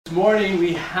This morning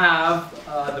we have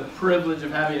the privilege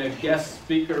of having a guest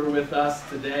speaker with us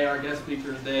today. Our guest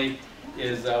speaker today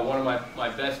is one of my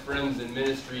best friends in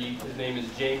ministry. His name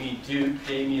is Jamie Duke.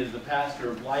 Jamie is the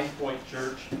pastor of Life Point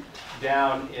Church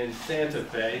down in Santa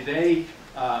Fe. They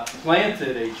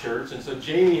planted a church, and so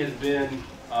Jamie has been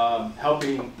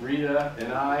helping Rita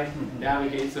and I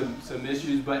navigate some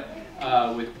issues but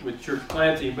with church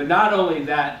planting. But not only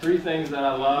that, three things that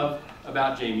I love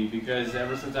about Jamie, because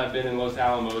ever since I've been in Los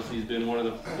Alamos, he's been one of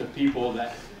the people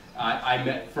that I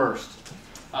met first.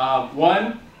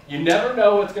 One, you never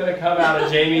know what's going to come out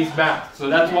of Jamie's mouth, so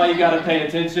that's why you got to pay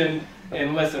attention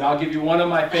and listen. I'll give you one of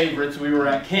my favorites. We were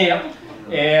at camp,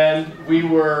 and we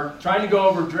were trying to go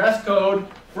over dress code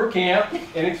for camp,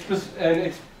 and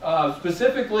specifically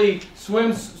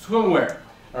swimwear.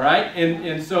 All right,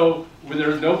 and so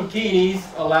there's no bikinis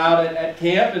allowed at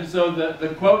camp, and so the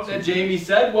quote that Jamie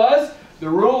said was, the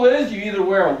rule is you either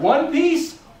wear a one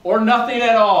piece or nothing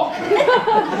at all. And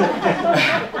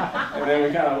then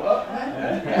we kind of,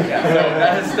 yeah, so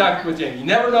that has stuck with Jamie. You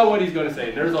never know what he's going to say.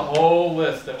 There's a whole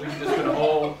list that we've just done a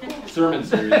whole sermon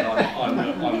series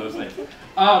on those things.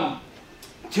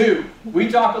 Two, we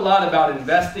talk a lot about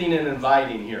investing and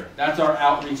inviting here. That's our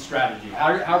outreach strategy.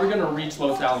 How are we going to reach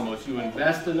Los Alamos? You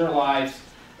invest in their lives,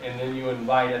 and then you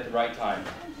invite at the right time.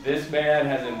 This man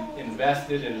has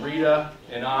invested in Rita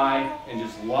and I, and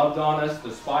just loved on us,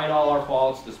 despite all our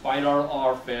faults, despite all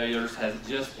our failures, has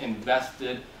just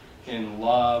invested and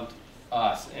loved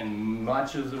us. And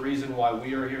much of the reason why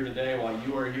we are here today, why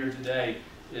you are here today,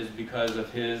 is because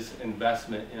of his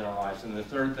investment in our lives. And the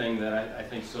third thing that I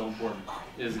think is so important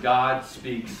is God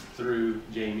speaks through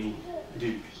Jamie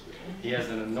Duke. He has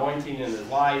an anointing in his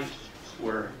life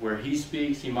where he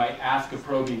speaks. He might ask a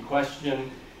probing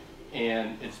question,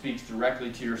 and it speaks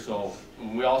directly to your soul.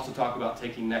 And we also talk about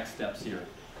taking next steps here.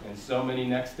 And so many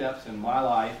next steps in my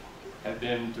life have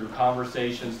been through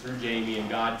conversations through Jamie and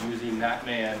God using that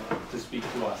man to speak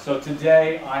to us. So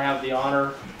today I have the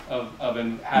honor of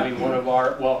having one of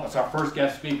it's our first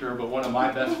guest speaker, but one of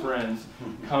my best friends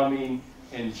coming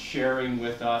and sharing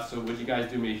with us. So would you guys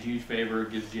do me a huge favor,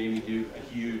 give Jamie Duke a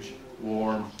huge,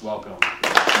 warm welcome.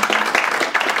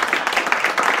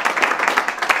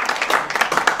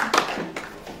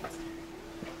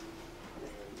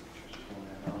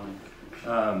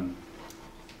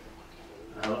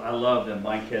 I love that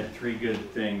Mike had three good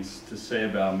things to say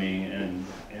about me, and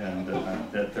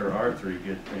that there are three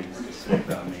good things to say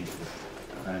about me.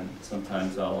 And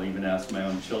sometimes I'll even ask my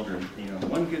own children,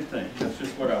 one good thing. That's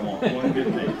just what I want, one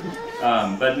good thing.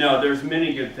 But no, there's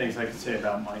many good things I could say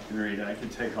about Mike and Rita. I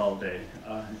could take all day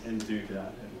and do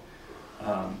that.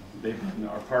 And, they've been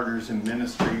our partners in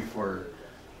ministry for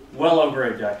well over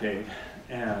a decade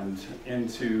and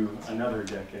into another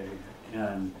decade.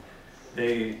 And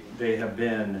they have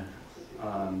been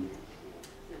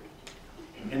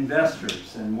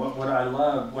investors, and what I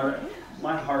love,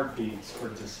 my heart beats for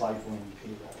discipling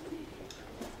people,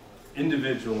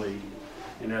 individually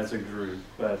and as a group.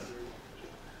 But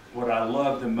what I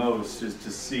love the most is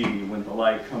to see when the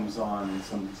light comes on in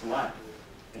someone's life,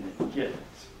 and they get it,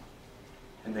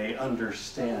 and they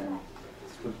understand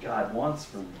it's what God wants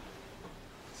from me.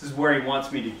 This is where He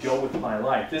wants me to go with my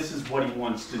life. This is what He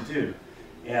wants to do.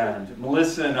 And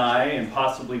Melissa and I, and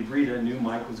possibly Rita, knew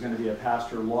Mike was going to be a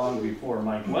pastor long before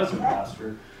Mike was a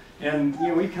pastor. And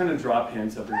we kind of drop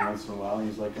hints every once in a while. And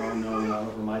he's like, "Oh no, not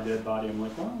over my dead body." I'm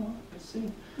like, "Well, let's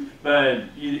see." But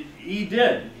he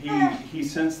did. He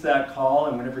sensed that call,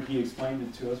 and whenever he explained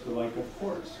it to us, we're like, "Of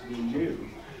course, we knew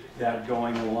that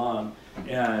going along."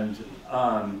 And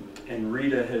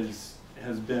Rita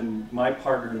has been my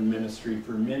partner in ministry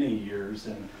for many years,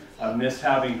 and I've missed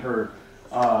having her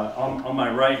on my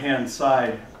right-hand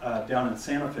side down in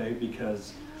Santa Fe,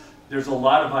 because there's a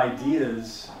lot of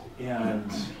ideas and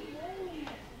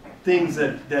things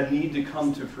that need to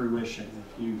come to fruition.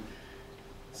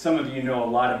 Some of you know a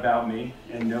lot about me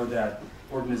and know that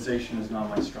organization is not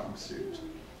my strong suit.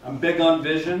 I'm big on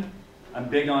vision, I'm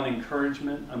big on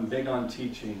encouragement, I'm big on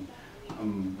teaching.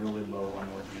 I'm really low on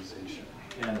organization.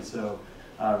 And so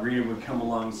Rita would come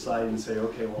alongside and say,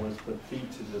 "Okay, well, let's put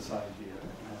feet to this idea."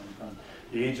 And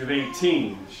the age of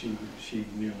 18, she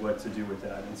knew what to do with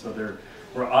that. And so there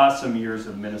were awesome years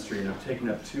of ministry, and I've taken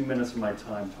up 2 minutes of my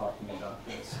time talking about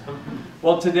this.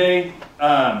 Well, today,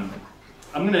 I'm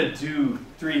going to do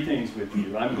three things with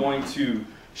you. I'm going to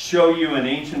show you an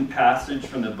ancient passage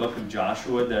from the book of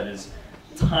Joshua that is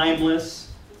timeless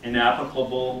and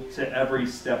applicable to every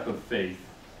step of faith.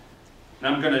 And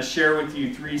I'm going to share with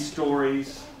you three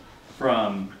stories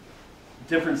from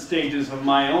different stages of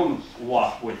my own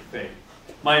walk with faith,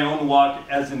 my own walk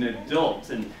as an adult.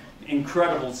 And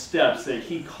incredible steps that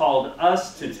he called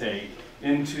us to take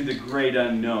into the great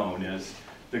unknown, as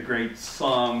the great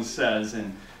song says,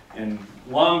 and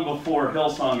long before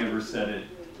Hillsong ever said it,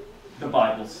 the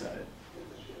Bible said it.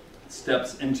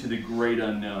 Steps into the great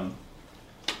unknown.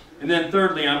 And then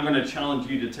thirdly, I'm going to challenge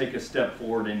you to take a step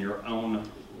forward in your own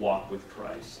walk with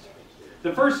Christ.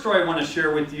 The first story I want to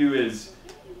share with you is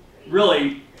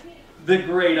really the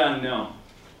great unknown.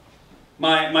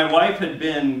 My wife and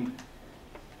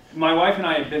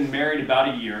I had been married about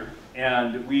a year,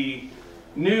 and we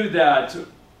knew that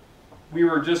we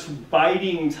were just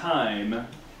biding time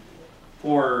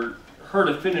for her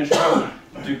to finish her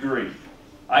degree.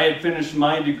 I had finished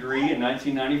my degree in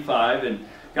 1995 and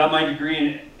got my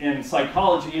degree in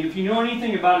psychology. And if you know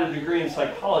anything about a degree in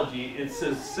psychology, it's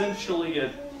essentially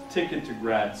a ticket to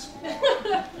grad school.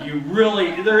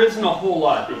 There isn't a whole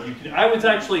lot that you can. I was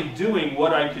actually doing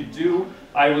what I could do.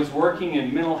 I was working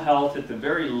in mental health at the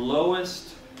very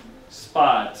lowest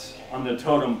spot on the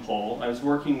totem pole. I was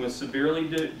working with severely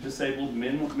disabled,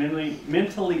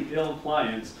 mentally ill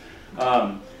clients.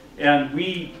 And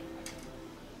we,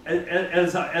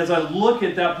 as I look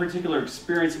at that particular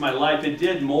experience in my life, it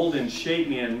did mold and shape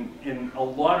me in a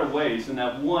lot of ways in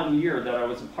that 1 year that I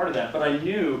was a part of that. But I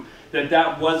knew that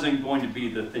that wasn't going to be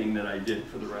the thing that I did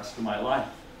for the rest of my life.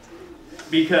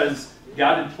 Because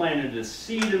God had planted a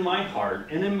seed in my heart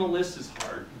and in Melissa's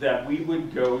heart that we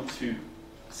would go to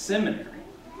seminary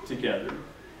together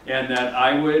and that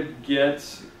I would get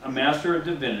a Master of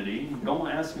Divinity. Don't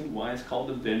ask me why it's called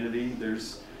divinity.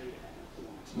 There's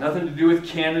nothing to do with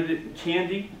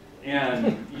candy,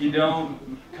 and you don't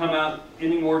come out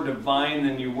any more divine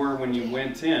than you were when you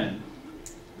went in.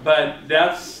 But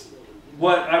that's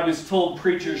what I was told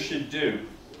preachers should do.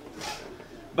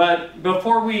 But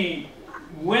before we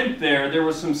went there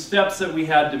were some steps that we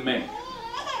had to make.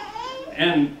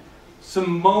 And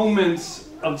some moments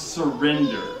of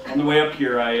surrender. On the way up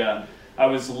here, I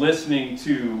was listening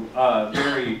to a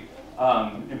very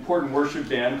important worship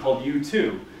band called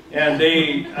U2. And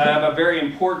they have a very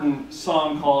important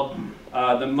song called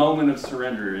The Moment of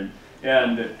Surrender.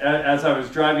 And as I was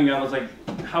driving out, I was like,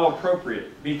 how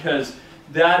appropriate. Because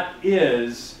that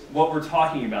is what we're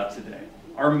talking about today.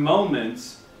 Our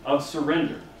moments of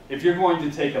surrender. If you're going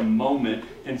to take a moment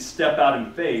and step out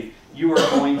in faith, you are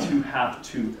going to have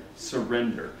to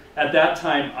surrender. At that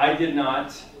time, I did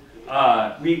not,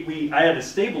 I had a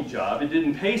stable job. It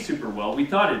didn't pay super well. We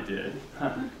thought it did,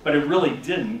 but it really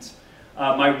didn't.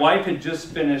 My wife had just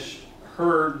finished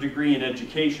her degree in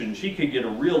education. She could get a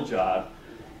real job.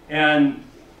 And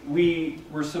we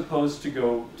were supposed to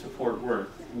go to Fort Worth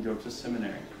and go to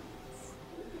seminary.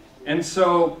 And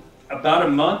so about a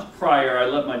month prior, I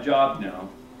let my job know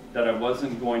that I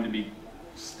wasn't going to be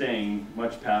staying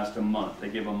much past a month. They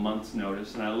gave a month's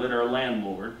notice, and I let our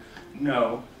landlord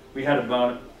know we had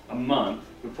about a month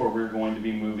before we were going to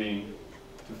be moving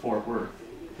to Fort Worth.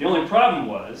 The only problem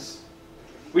was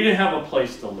we didn't have a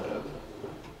place to live,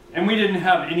 and we didn't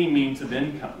have any means of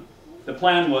income. The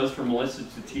plan was for Melissa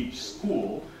to teach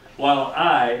school while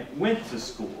I went to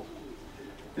school.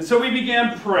 And so we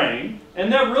began praying, and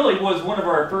that really was one of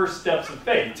our first steps of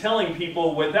faith, telling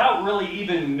people without really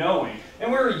even knowing.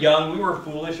 And we were young, we were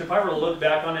foolish. If I were to look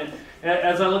back on it,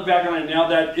 as I look back on it now,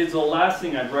 that is the last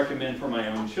thing I'd recommend for my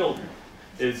own children,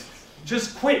 is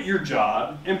just quit your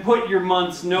job and put your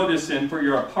month's notice in for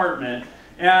your apartment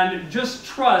and just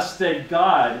trust that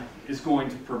God is going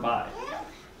to provide.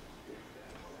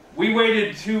 We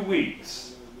waited 2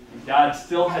 weeks, and God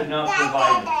still had not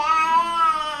provided.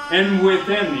 And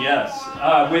within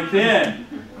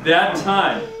that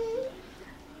time,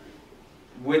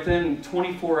 within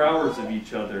 24 hours of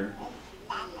each other,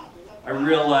 I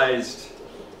realized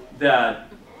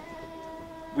that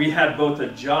we had both a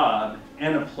job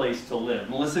and a place to live.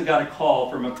 Melissa got a call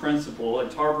from a principal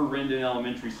at Tarver Rendon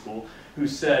Elementary School who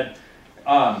said,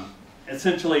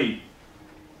 essentially,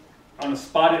 on a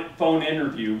spot phone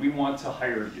interview, we want to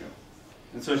hire you.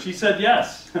 And so she said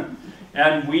yes.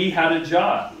 And we had a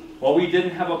job. Well, we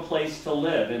didn't have a place to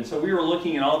live. And so we were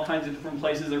looking at all kinds of different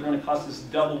places that were going to cost us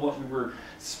double what we were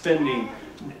spending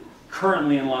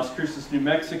currently in Las Cruces, New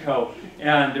Mexico.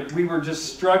 And we were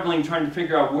just struggling, trying to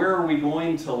figure out where are we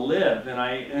going to live. And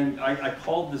I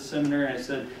called the seminary and I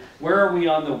said, where are we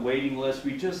on the waiting list?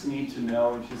 We just need to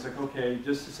know. And she's like, okay,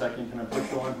 just a second. Can I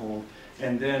put you on hold?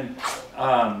 And then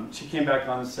she came back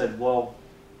on and said, well,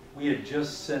 we had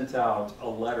just sent out a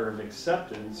letter of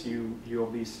acceptance.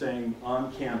 You'll be staying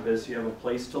on campus. You have a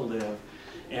place to live.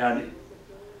 And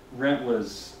rent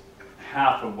was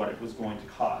half of what it was going to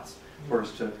cost for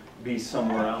us to be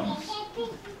somewhere else.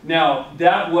 Now,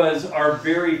 that was our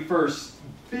very first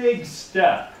big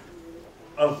step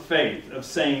of faith, of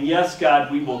saying, yes,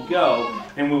 God, we will go,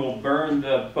 and we will burn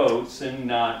the boats and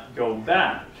not go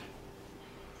back,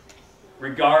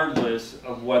 regardless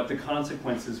of what the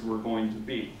consequences were going to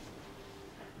be.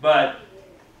 But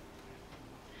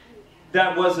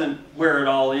that wasn't where it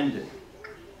all ended.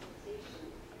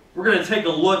 We're going to take a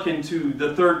look into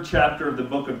the 3rd chapter of the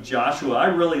book of Joshua. I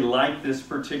really like this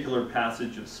particular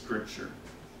passage of Scripture.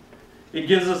 It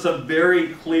gives us a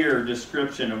very clear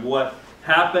description of what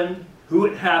happened, who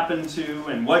it happened to,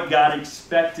 and what God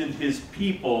expected His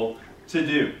people to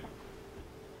do.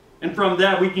 And from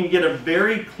that we can get a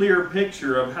very clear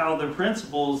picture of how the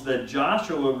principles that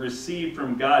Joshua received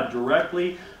from God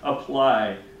directly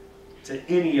apply to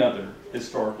any other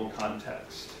historical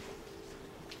context.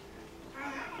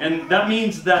 And that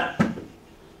means that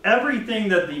everything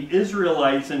that the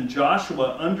Israelites and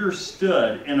Joshua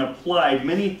understood and applied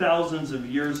many thousands of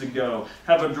years ago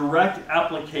have a direct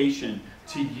application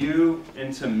to you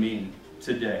and to me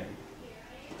today.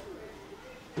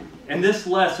 And this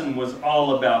lesson was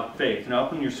all about faith. Now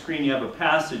up on your screen you have a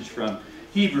passage from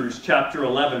Hebrews chapter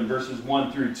 11 verses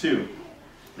 1 through 2.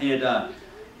 It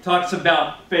talks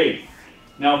about faith.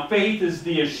 Now faith is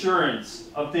the assurance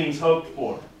of things hoped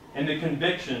for, and the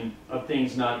conviction of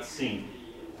things not seen.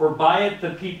 For by it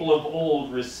the people of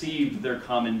old received their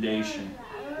commendation.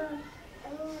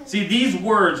 See, these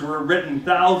words were written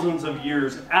thousands of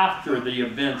years after the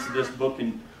events of this book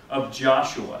of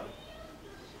Joshua.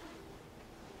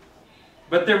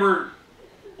 But there were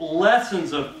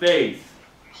lessons of faith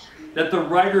that the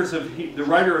writer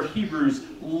of Hebrews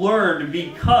learned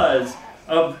because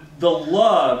of the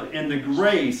love and the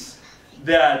grace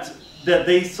that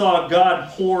they saw God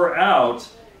pour out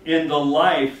in the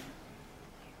life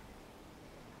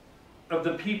of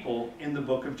the people in the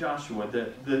book of Joshua,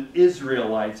 the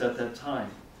Israelites at that time.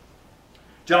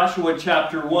 Joshua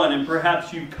chapter 1, and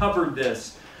perhaps you covered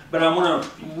this, but I want to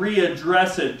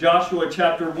readdress it. Joshua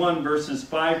chapter 1 verses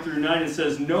 5 through 9, it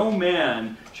says, "No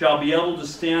man shall be able to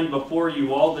stand before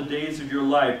you all the days of your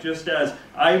life. Just as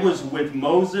I was with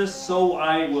Moses, so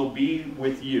I will be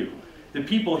with you." The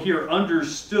people here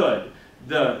understood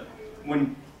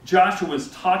when Joshua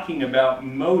was talking about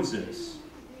Moses,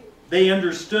 they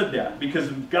understood that because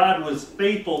God was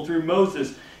faithful through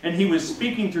Moses, and He was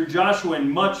speaking through Joshua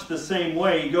in much the same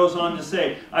way. He goes on to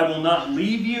say, "I will not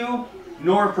leave you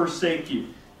nor forsake you.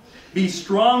 Be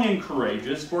strong and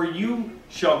courageous, for you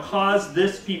shall cause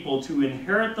this people to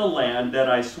inherit the land that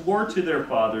I swore to their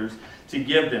fathers to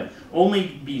give them.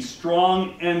 Only be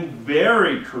strong and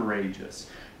very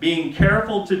courageous, being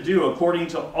careful to do according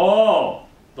to all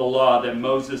the law that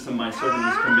Moses and my servant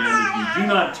has commanded you. Do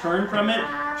not turn from it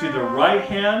to the right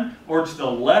hand or to the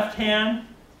left hand."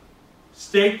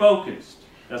 Stay focused.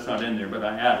 That's not in there, but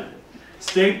I added it.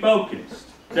 Stay focused,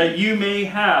 that you may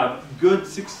have good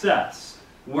success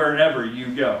wherever you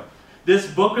go. This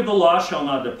book of the law shall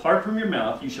not depart from your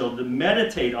mouth. You shall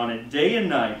meditate on it day and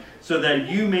night, so that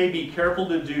you may be careful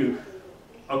to do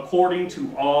according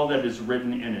to all that is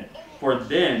written in it. For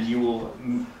then you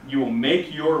will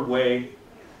make your way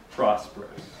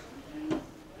prosperous.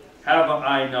 Have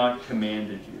I not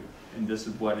commanded you? And this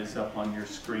is what is up on your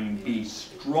screen. Be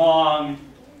strong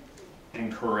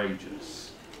and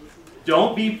courageous.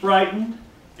 Don't be frightened,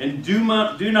 and do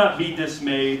not be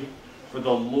dismayed, for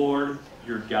the Lord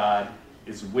your God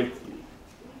is with you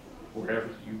wherever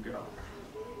you go.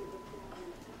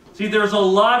 See, there's a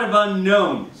lot of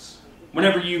unknowns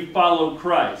whenever you follow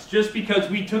Christ. Just because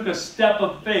we took a step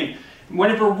of faith,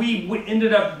 whenever we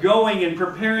ended up going and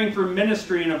preparing for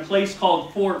ministry in a place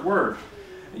called Fort Worth,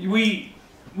 we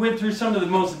went through some of the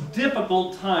most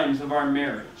difficult times of our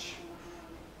marriage.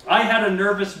 I had a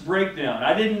nervous breakdown.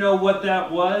 I didn't know what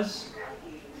that was.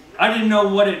 I didn't know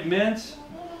what it meant.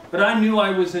 But I knew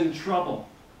I was in trouble.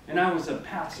 And I was a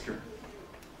pastor.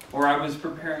 Or I was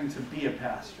preparing to be a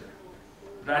pastor.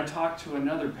 But I talked to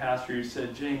another pastor who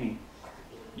said, "Jamie,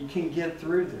 you can get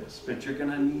through this, but you're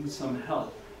going to need some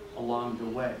help along the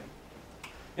way."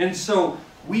 And so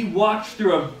we walked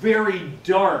through a very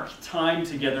dark time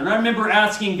together. And I remember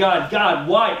asking God,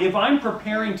 why? If I'm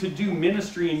preparing to do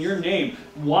ministry in your name,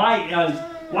 why am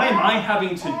I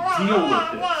having to deal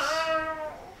with this?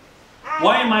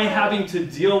 Why am I having to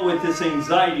deal with this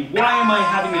anxiety? Why am I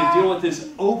having to deal with this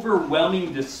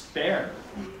overwhelming despair?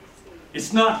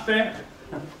 It's not fair.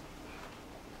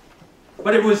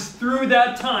 But it was through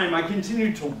that time I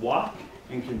continued to walk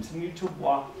and continued to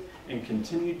walk and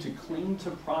continued to cling to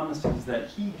promises that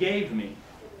He gave me.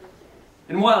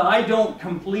 And while I don't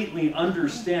completely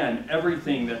understand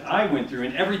everything that I went through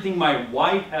and everything my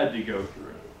wife had to go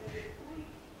through,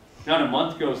 not a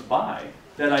month goes by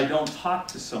that I don't talk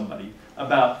to somebody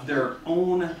about their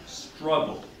own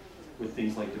struggle with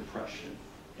things like depression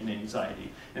and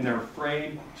anxiety. And they're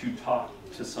afraid to talk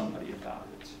to somebody about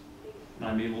it. And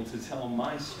I'm able to tell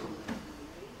my story.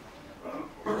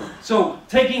 So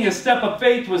taking a step of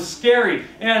faith was scary,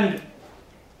 and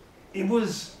it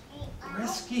was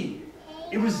risky.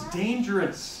 It was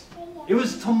dangerous. It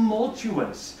was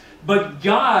tumultuous. But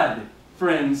God,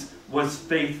 friends, was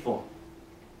faithful.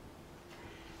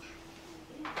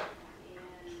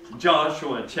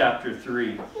 Joshua chapter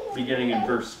 3, beginning in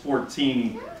verse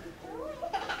 14.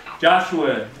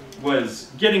 Joshua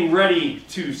was getting ready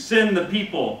to send the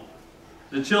people,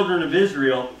 the children of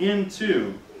Israel,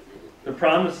 into the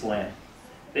promised land.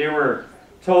 They were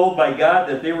told by God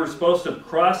that they were supposed to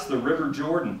cross the River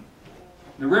Jordan.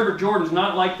 The River Jordan's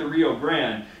not like the Rio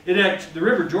Grande. The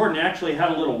River Jordan actually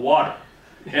had a little water.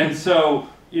 And so,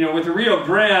 with the Rio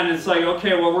Grande, it's like,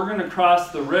 okay, well, we're going to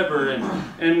cross the river.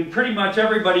 And pretty much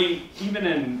everybody, even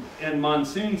in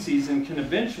monsoon season, can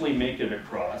eventually make it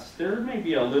across. There may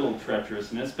be a little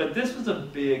treacherousness, but this was a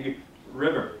big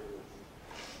river.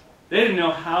 They didn't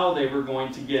know how they were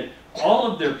going to get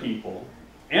all of their people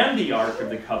and the Ark of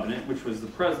the Covenant, which was the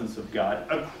presence of God,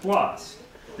 across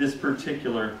this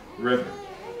particular river.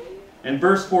 In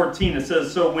verse 14 it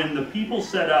says, "So when the people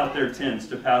set out their tents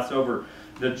to pass over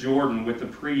the Jordan with the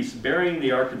priests bearing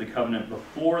the Ark of the Covenant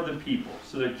before the people."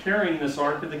 So they're carrying this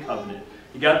Ark of the Covenant.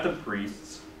 You got the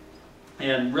priests.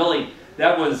 And really,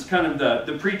 that was kind of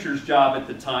the preacher's job at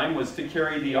the time, was to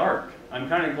carry the Ark. I'm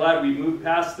kind of glad we moved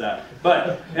past that.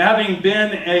 But having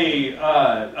been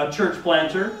a church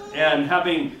planter and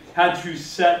having had to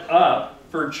set up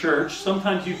for church,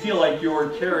 sometimes you feel like you're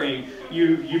carrying,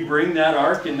 you bring that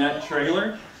ark in that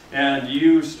trailer and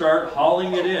you start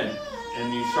hauling it in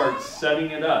and you start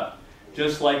setting it up.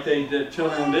 Just like the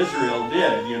children of Israel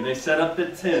did. They set up the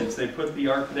tents, they put the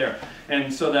ark there.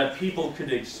 And so that people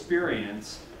could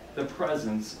experience the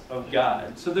presence of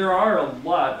God. So there are a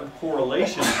lot of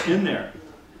correlations in there.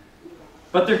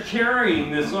 But they're carrying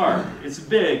this ark. It's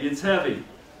big, it's heavy.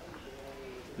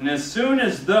 And as soon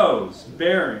as those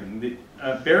bearing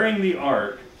the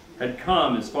ark had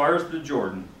come as far as the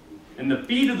Jordan, and the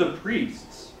feet of the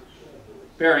priests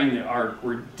bearing the ark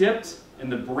were dipped in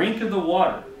the brink of the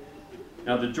water.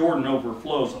 Now the Jordan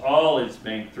overflows all its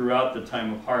bank throughout the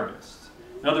time of harvest.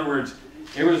 In other words,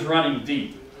 it was running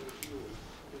deep.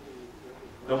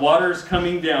 The waters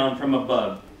coming down from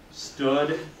above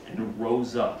stood and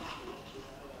rose up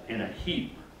in a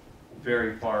heap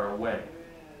very far away.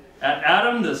 At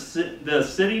Adam, the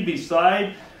city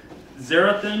beside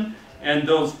Zarethan, and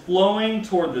those flowing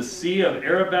toward the sea of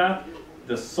Arabah,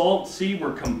 the salt sea,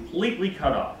 were completely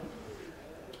cut off.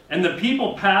 And the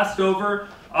people passed over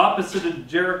opposite of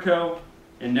Jericho,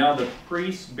 and now the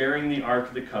priests bearing the Ark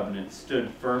of the Covenant stood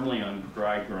firmly on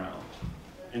dry ground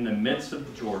in the midst of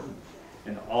the Jordan.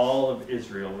 And all of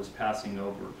Israel was passing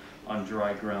over on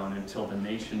dry ground until the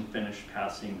nation finished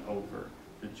passing over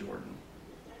the Jordan.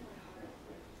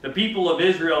 The people of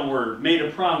Israel were made a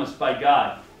promise by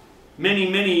God many,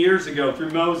 many years ago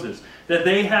through Moses that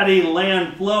they had a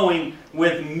land flowing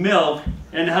with milk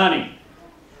and honey.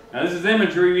 Now this is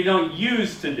imagery we don't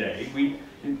use today,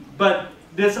 but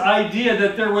this idea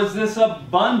that there was this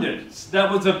abundance that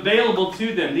was available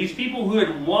to them. These people who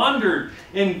had wandered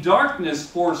in darkness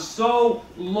for so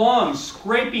long,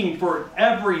 scraping for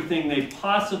everything they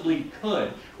possibly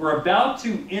could, were about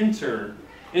to enter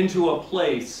into a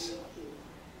place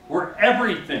where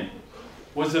everything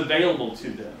was available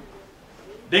to them.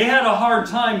 They had a hard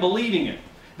time believing it.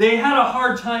 They had a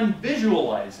hard time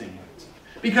visualizing it.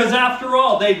 Because after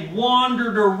all, they'd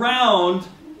wandered around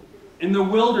in the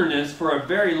wilderness for a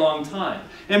very long time.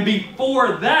 And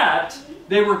before that,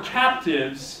 they were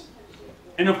captives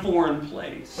in a foreign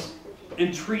place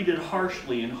and treated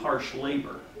harshly in harsh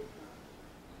labor.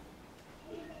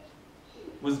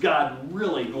 Was God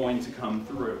really going to come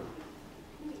through?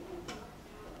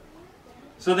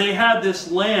 So they had this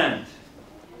land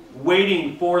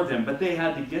waiting for them, but they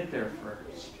had to get there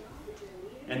first.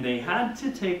 And they had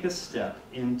to take a step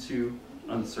into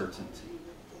uncertainty.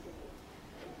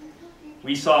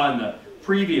 We saw in the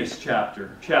previous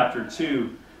chapter, chapter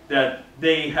 2, that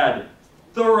they had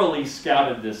thoroughly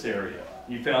scouted this area.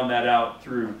 You found that out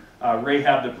through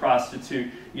Rahab the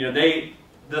prostitute.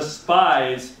 The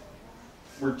spies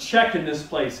were checking this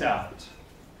place out.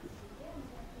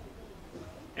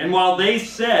 And while they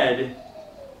said,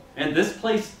 and this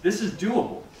is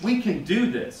doable, we can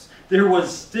do this, there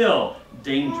was still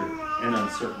danger and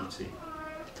uncertainty.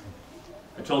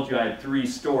 I told you I had 3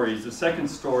 stories. The second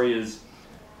story is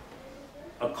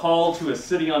a call to a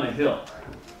city on a hill.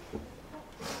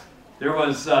 There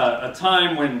was a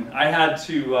time when I had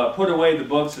to put away the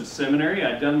books of seminary.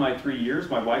 I'd done my 3 years.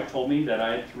 My wife told me that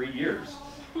I had 3 years.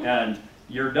 And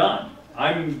you're done.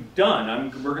 I'm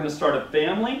done. We're going to start a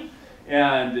family.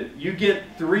 And you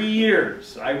get 3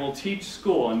 years. I will teach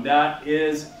school. And that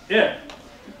is it.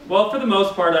 Well, for the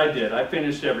most part, I did. I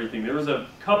finished everything. There was a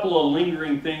couple of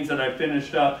lingering things that I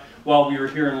finished up while we were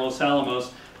here in Los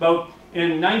Alamos. But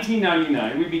in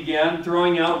 1999, we began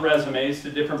throwing out resumes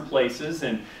to different places.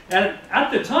 And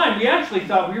at the time, we actually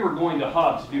thought we were going to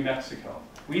Hobbs, New Mexico.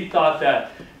 We thought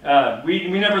that, we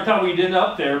never thought we'd end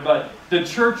up there, but the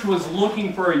church was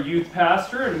looking for a youth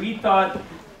pastor, and we thought,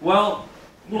 well,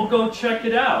 we'll go check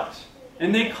it out.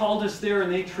 And they called us there,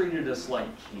 and they treated us like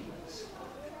kings.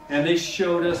 And they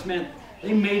showed us, man,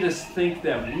 they made us think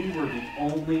that we were the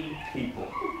only people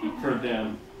for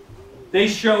them. They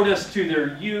showed us to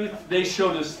their youth. They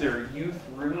showed us their youth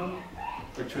room,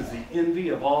 which was the envy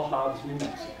of all Hobbs, New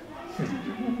Mexico.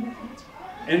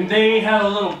 And they had a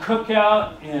little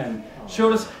cookout and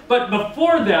showed us. But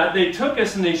before that, they took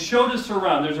us and they showed us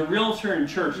around. There's a realtor in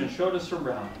church and showed us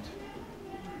around.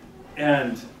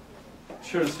 And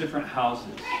showed us different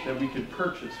houses that we could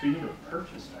purchase. We never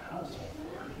purchased a house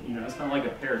before. You know, it's not like a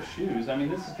pair of shoes. I mean,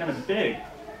 this is kind of big.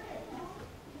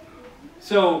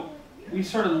 So we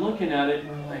started looking at it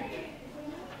and we're like,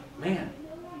 man,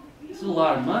 this is a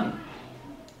lot of money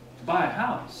to buy a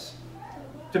house.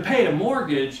 To pay a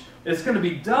mortgage, it's going to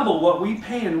be double what we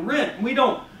pay in rent. We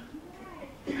don't,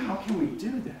 how can we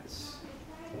do this?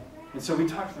 And so we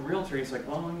talked to the realtor. He's like,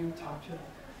 well, I'm going to talk to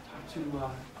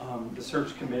the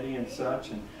search committee and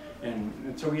such.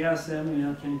 And so we asked them, you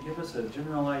know, can you give us a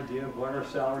general idea of what our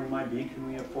salary might be? Can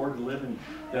we afford to live in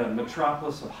the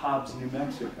metropolis of Hobbs, New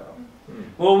Mexico?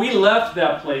 Well, we left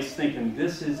that place thinking,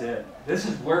 this is it. This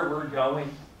is where we're going.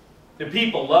 The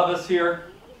people love us here.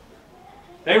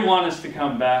 They want us to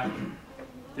come back.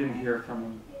 Didn't hear from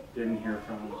them. Didn't hear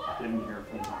from them. Didn't hear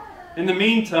from them. In the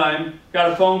meantime,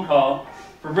 got a phone call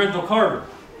from Rendell Carver.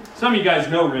 Some of you guys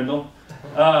know Rendell.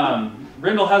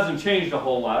 Rendell hasn't changed a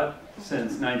whole lot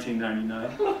since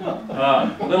 1999.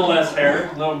 A little less hair,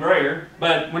 a little grayer.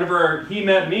 But whenever he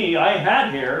met me, I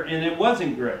had hair and it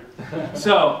wasn't gray.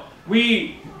 So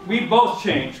we both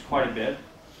changed quite a bit.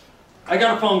 I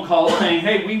got a phone call saying,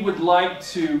 hey,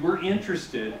 we're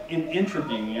interested in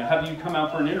interviewing you. Have you come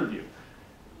out for an interview?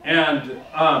 And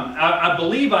I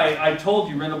believe I told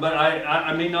you, Rendell, but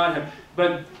I may not have.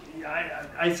 But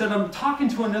I said, I'm talking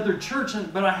to another church,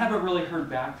 but I haven't really heard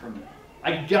back from them.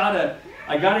 I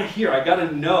gotta hear, I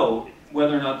gotta know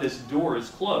whether or not this door is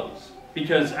closed.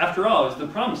 Because after all, it's the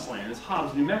promised land. It's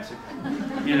Hobbs, New Mexico.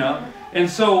 You know? And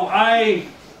so I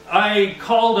finally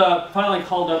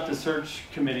called up the search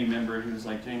committee member who was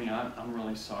like, Jamie, I'm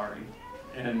really sorry.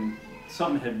 And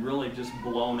something had really just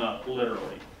blown up,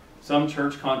 literally. Some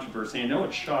church controversy, I know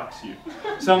it shocks you.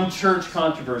 Some church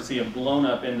controversy had blown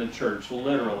up in the church,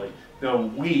 literally, the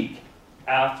week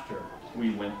after we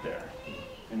went there.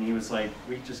 And he was like,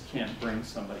 we just can't bring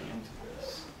somebody into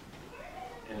this.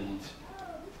 And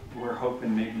we're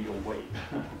hoping maybe you'll wait.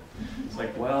 It's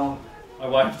like, well, my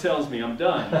wife tells me I'm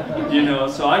done, you know,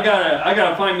 so I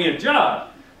gotta find me a job.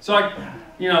 So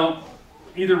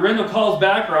either Rendell calls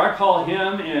back or I call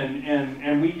him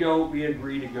and we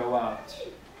agree to go out.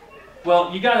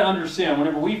 Well, you gotta understand,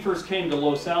 whenever we first came to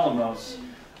Los Alamos,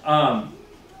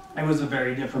 it was a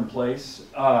very different place.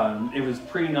 It was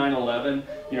pre-9/11.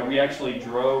 You know, we actually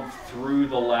drove through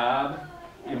the lab,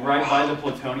 right by the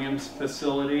plutonium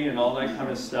facility and all that kind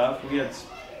of stuff.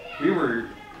 We were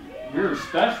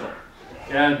special.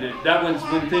 And that was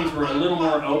when things were a little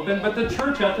more open, but the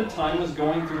church at the time was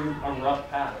going through a rough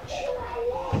patch.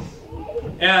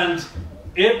 And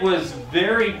it was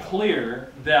very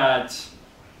clear that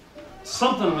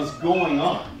something was going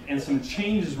on and some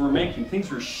changes were making. Things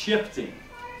were shifting.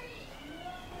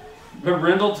 But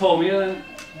Rendell told me that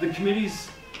the committee's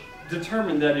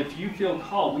determined that if you feel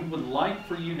called, we would like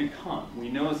for you to come. We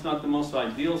know it's not the most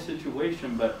ideal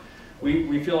situation, but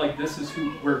we feel like this is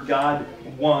where God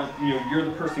wants, you know, you're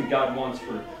the person God wants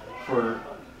for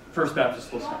First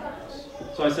Baptist Los Alamos.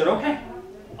 So I said, okay,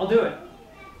 I'll do it.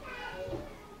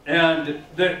 And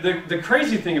the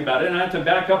crazy thing about it, and I have to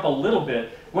back up a little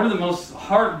bit, one of the most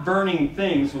heart-burning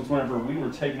things was whenever we were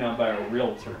taken out by a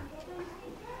realtor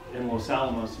in Los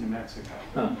Alamos, New Mexico.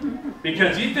 Huh.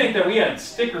 Because you think that we had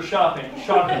sticker shop in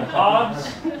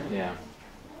Hobbs? Yeah.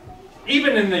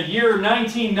 Even in the year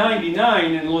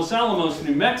 1999 in Los Alamos,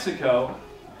 New Mexico,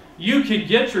 you could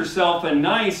get yourself a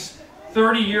nice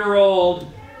 30-year-old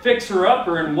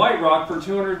fixer-upper in White Rock for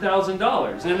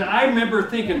 $200,000. And I remember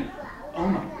thinking, oh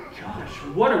my gosh,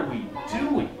 what are we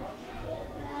doing?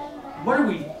 what are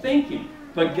we thinking?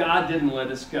 But God didn't let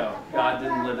us go. God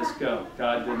didn't let us go.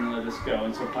 God didn't let us go.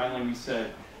 And so finally we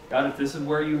said, God, if this is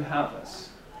where you have us,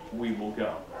 we will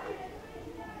go.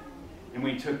 And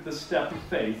we took the step of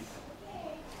faith,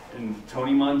 and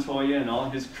Tony Montoya and all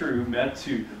his crew met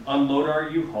to unload our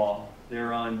U-Haul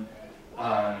there on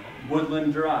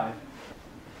Woodland Drive.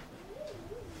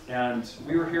 And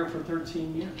we were here for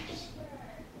 13 years.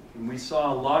 And we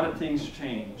saw a lot of things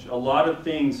change. A lot of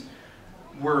things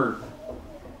were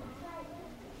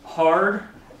hard.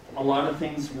 A lot of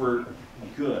things were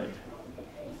good.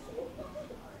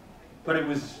 But it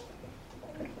was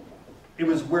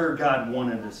where God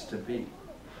wanted us to be.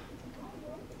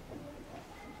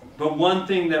 But one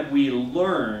thing that we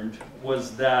learned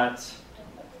was that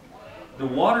the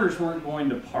waters weren't going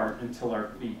to part until our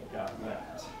feet got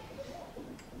wet.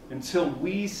 Until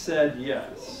we said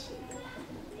yes.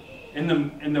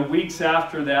 In the weeks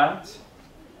after that,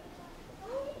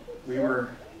 we were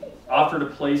offered a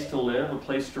place to live, a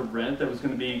place to rent that was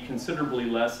going to be considerably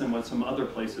less than what some other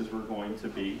places were going to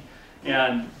be.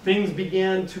 And things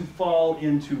began to fall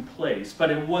into place. But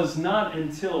it was not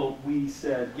until we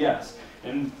said yes.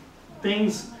 And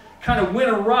things kind of went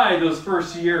awry those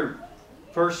first year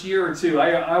or two.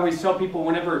 I always tell people,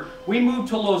 whenever we moved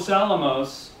to Los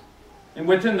Alamos, and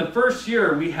within the first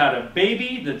year we had a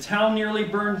baby, the town nearly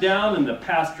burned down, and the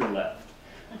pastor left.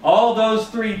 All those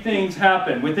three things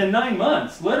happened within 9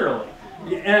 months, literally.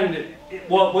 And,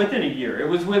 well, within a year. It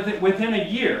was within a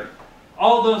year.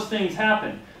 All those things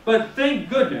happened. But thank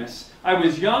goodness, I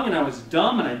was young and I was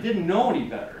dumb and I didn't know any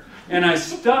better. And I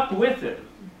stuck with it.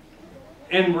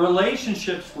 And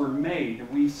relationships were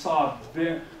made. We saw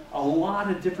a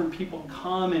lot of different people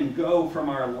come and go from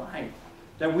our life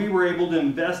that we were able to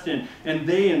invest in, and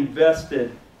they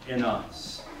invested in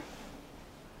us.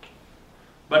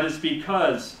 But it's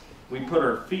because we put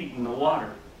our feet in the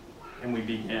water and we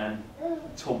began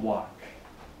to walk.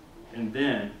 And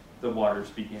then the waters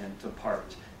began to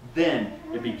part. Then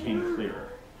it became clearer.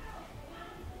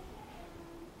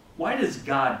 Why does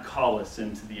God call us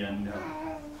into the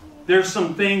unknown? There's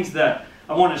some things that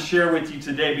I want to share with you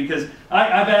today, because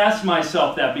I've asked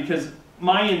myself that, because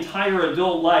my entire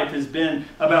adult life has been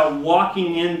about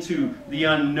walking into the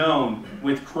unknown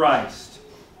with Christ.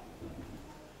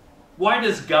 Why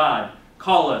does God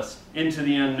call us into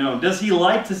the unknown? Does He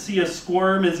like to see us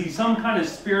squirm? Is He some kind of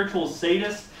spiritual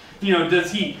sadist? You know,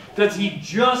 does he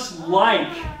just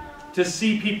like to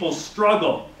see people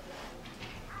struggle?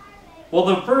 Well,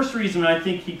 the first reason I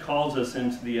think He calls us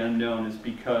into the unknown is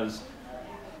because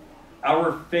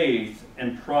our faith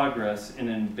and progress in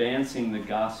advancing the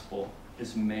gospel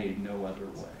is made no other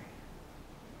way.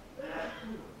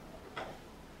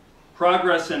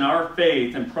 Progress in our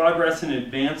faith and progress in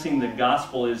advancing the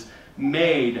gospel is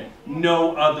made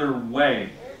no other way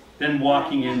than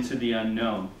walking into the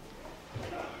unknown.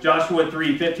 Joshua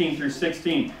 3:15 through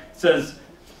 16 says,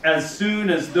 as soon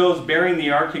as those bearing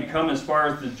the ark had come as far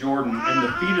as the Jordan, and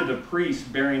the feet of the priests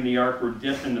bearing the ark were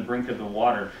dipped in the brink of the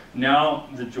water, now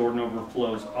the Jordan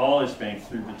overflows all its banks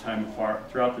throughout the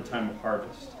time of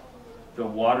harvest. The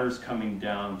waters coming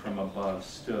down from above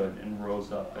stood and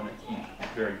rose up in a heap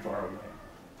very far away.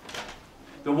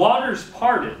 The waters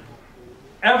parted.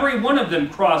 Every one of them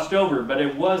crossed over, but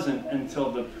it wasn't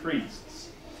until the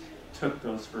priests took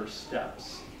those first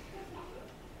steps.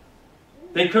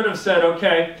 They could have said,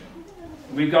 okay,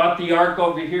 we got the ark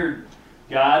over here,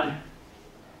 God.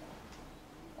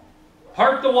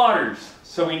 Part the waters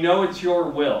so we know it's your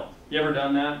will. You ever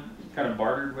done that? Kind of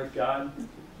bartered with God?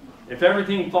 If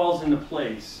everything falls into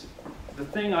place. The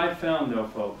thing I found, though,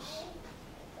 folks,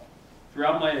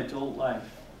 throughout my adult life,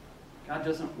 God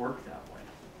doesn't work that way.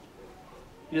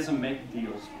 He doesn't make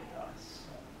deals with us.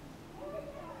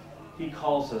 He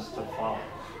calls us to follow.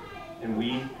 And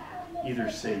we either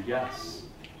say yes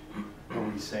or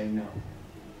we say no.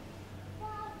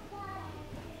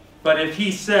 But if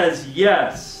He says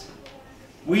yes,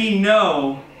 we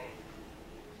know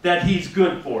that He's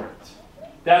good for it.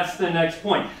 That's the next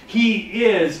point. He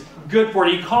is good for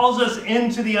it. He calls us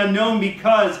into the unknown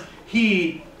because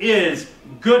He is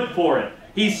good for it.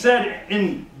 He said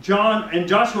in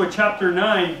Joshua chapter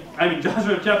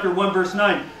 1 verse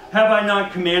 9, have I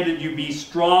not commanded you, be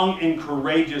strong and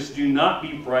courageous, do not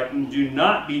be frightened, do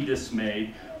not be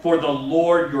dismayed, for the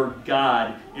Lord your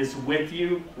God is with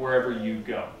you wherever you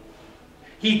go.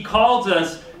 He calls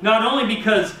us not only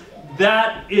because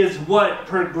that is what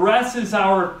progresses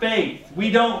our faith.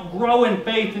 We don't grow in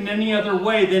faith in any other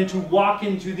way than to walk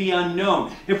into the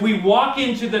unknown. If we walk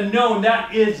into the known,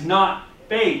 that is not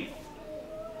faith.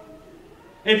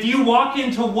 If you walk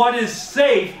into what is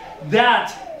safe,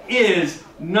 that is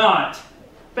not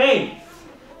faith.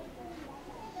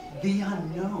 The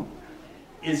unknown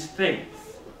is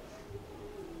faith.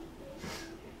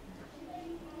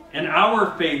 And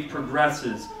our faith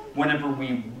progresses whenever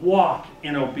we walk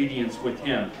in obedience with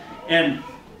Him. And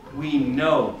we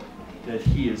know that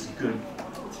He is good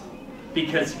for it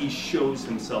because He shows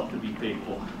Himself to be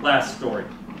faithful. Last story.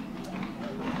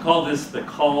 Call this the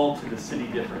call to the city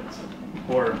difference.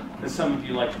 Or, as some of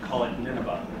you like to call it,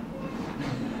 Nineveh.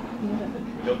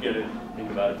 You'll get it.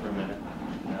 Think about it for a minute.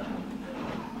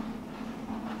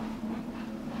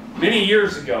 Many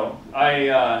years ago,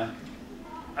 I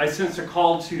sensed a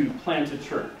call to plant a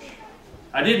church.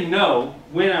 I didn't know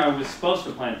when I was supposed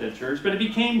to plant that church, but it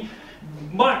became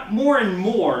more and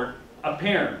more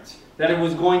apparent that it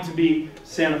was going to be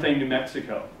Santa Fe, New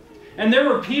Mexico. And there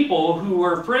were people who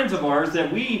were friends of ours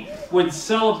that we would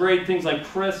celebrate things like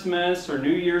Christmas or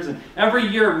New Year's. And every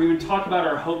year we would talk about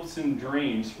our hopes and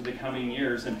dreams for the coming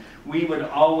years. And we would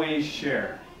always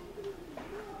share.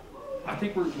 I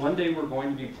think one day we're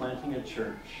going to be planting a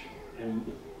church.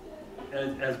 And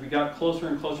as we got closer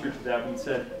and closer to that, we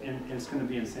said, and it's going to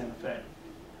be in Santa Fe.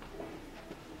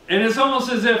 And it's almost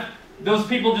as if those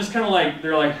people just kind of like,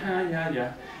 they're like,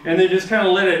 yeah. And they just kind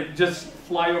of let it just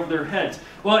fly over their heads.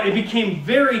 Well, it became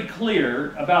very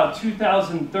clear about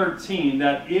 2013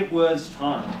 that it was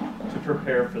time to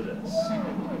prepare for this.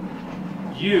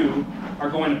 You are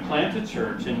going to plant a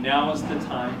church, and now is the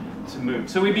time to move.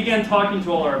 So we began talking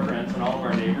to all our friends and all of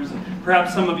our neighbors, and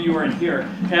perhaps some of you are in here,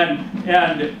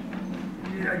 and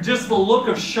just the look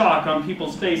of shock on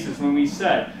people's faces when we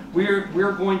said,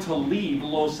 we're going to leave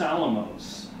Los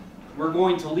Alamos. We're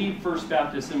going to leave First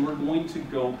Baptist, and we're going to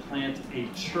go plant a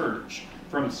church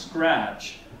from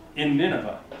scratch in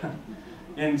Nineveh,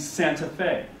 in Santa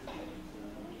Fe.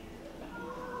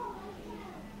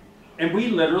 And we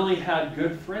literally had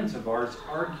good friends of ours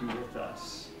argue with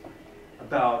us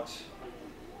about,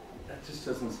 that just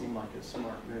doesn't seem like a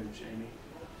smart move, Jamie.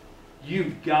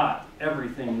 You've got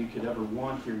everything you could ever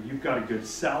want here. You've got a good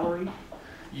salary.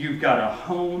 You've got a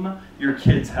home. Your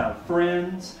kids have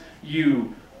friends.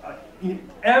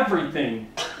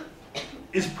 Everything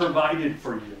is provided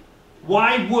for you.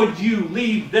 Why would you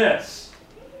leave this?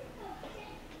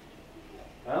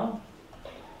 Well,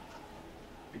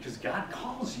 because God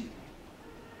calls you.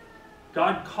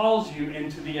 God calls you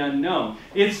into the unknown.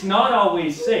 It's not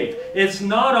always safe. It's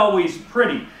not always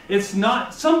pretty. It's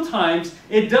not, sometimes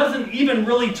it doesn't even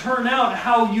really turn out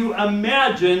how you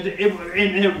imagined,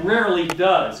 and it rarely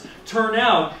does turn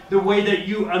out the way that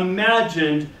you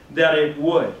imagined that it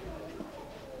would.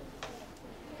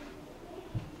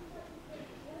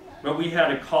 But we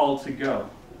had a call to go.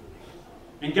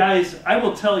 And guys, I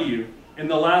will tell you, in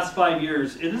the last 5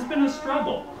 years, it has been a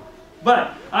struggle.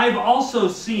 But I've also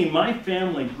seen my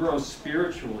family grow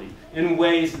spiritually in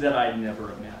ways that I'd never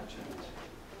imagined.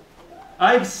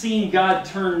 I've seen God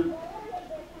turn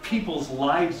people's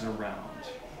lives around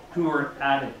who are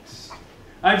addicts.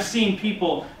 I've seen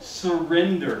people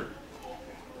surrender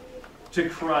to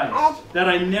Christ that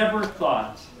I never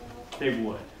thought they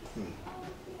would.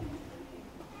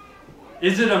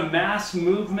 Is it a mass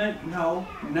movement? No.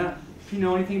 If you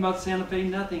know anything about Santa Fe,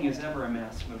 nothing is ever a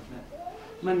mass movement.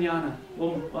 Mañana,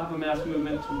 we'll have a mass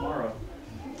movement tomorrow.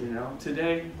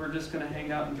 Today we're just going to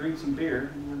hang out and drink some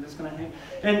beer, and we're just going to hang.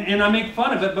 And I make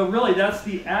fun of it, but really that's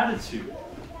the attitude.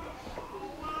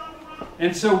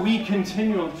 And so we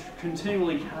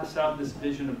continually cast out this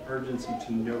vision of urgency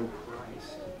to know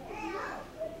Christ.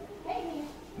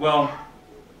 Well,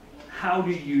 how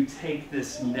do you take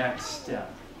this next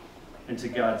step into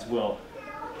God's will?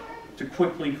 To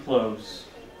quickly close,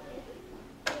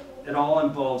 it all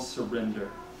involves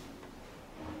surrender.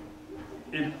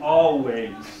 It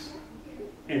always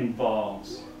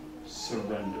involves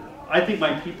surrender. I think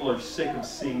my people are sick of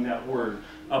seeing that word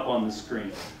up on the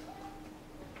screen.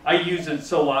 I use it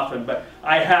so often, but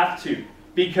I have to,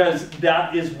 because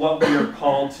that is what we are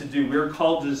called to do. We're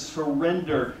called to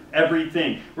surrender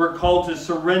everything. We're called to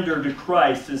surrender to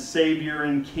Christ as Savior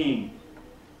and King.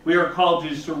 We are called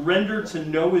to surrender to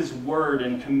know His Word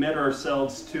and commit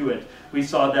ourselves to it. We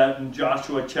saw that in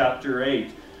Joshua chapter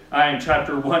 8. In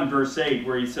chapter 1, verse 8,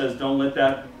 where he says, don't let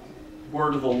that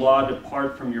word of the law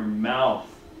depart from your mouth.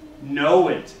 Know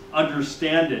it.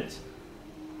 Understand it.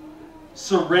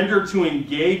 Surrender to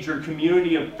engage your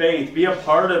community of faith. Be a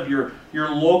part of your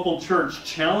local church.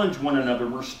 Challenge one another.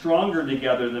 We're stronger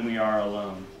together than we are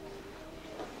alone.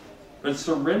 But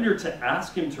surrender to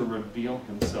ask Him to reveal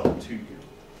Himself to you.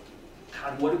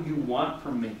 God, what do you want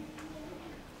from me?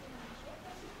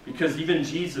 Because even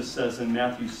Jesus says in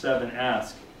Matthew 7,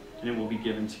 ask, and it will be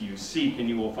given to you. Seek, and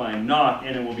you will find. Knock,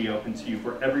 and it will be open to you.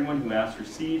 For everyone who asks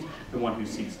receives, the one who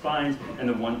seeks finds, and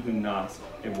the one who knocks,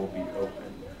 it will be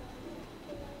open.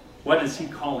 What is he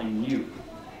calling you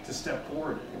to step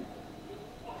forward in?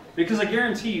 Because I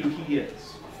guarantee you he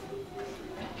is.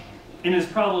 And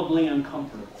it's probably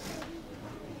uncomfortable.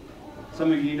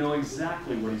 Some of you know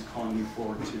exactly what he's calling you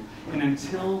forward to. And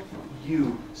until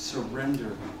you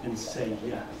surrender and say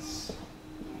yes,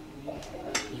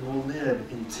 you will live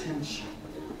in tension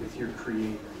with your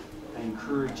Creator. I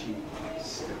encourage you to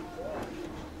step forward.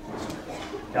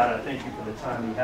 God, I thank you for the time we have.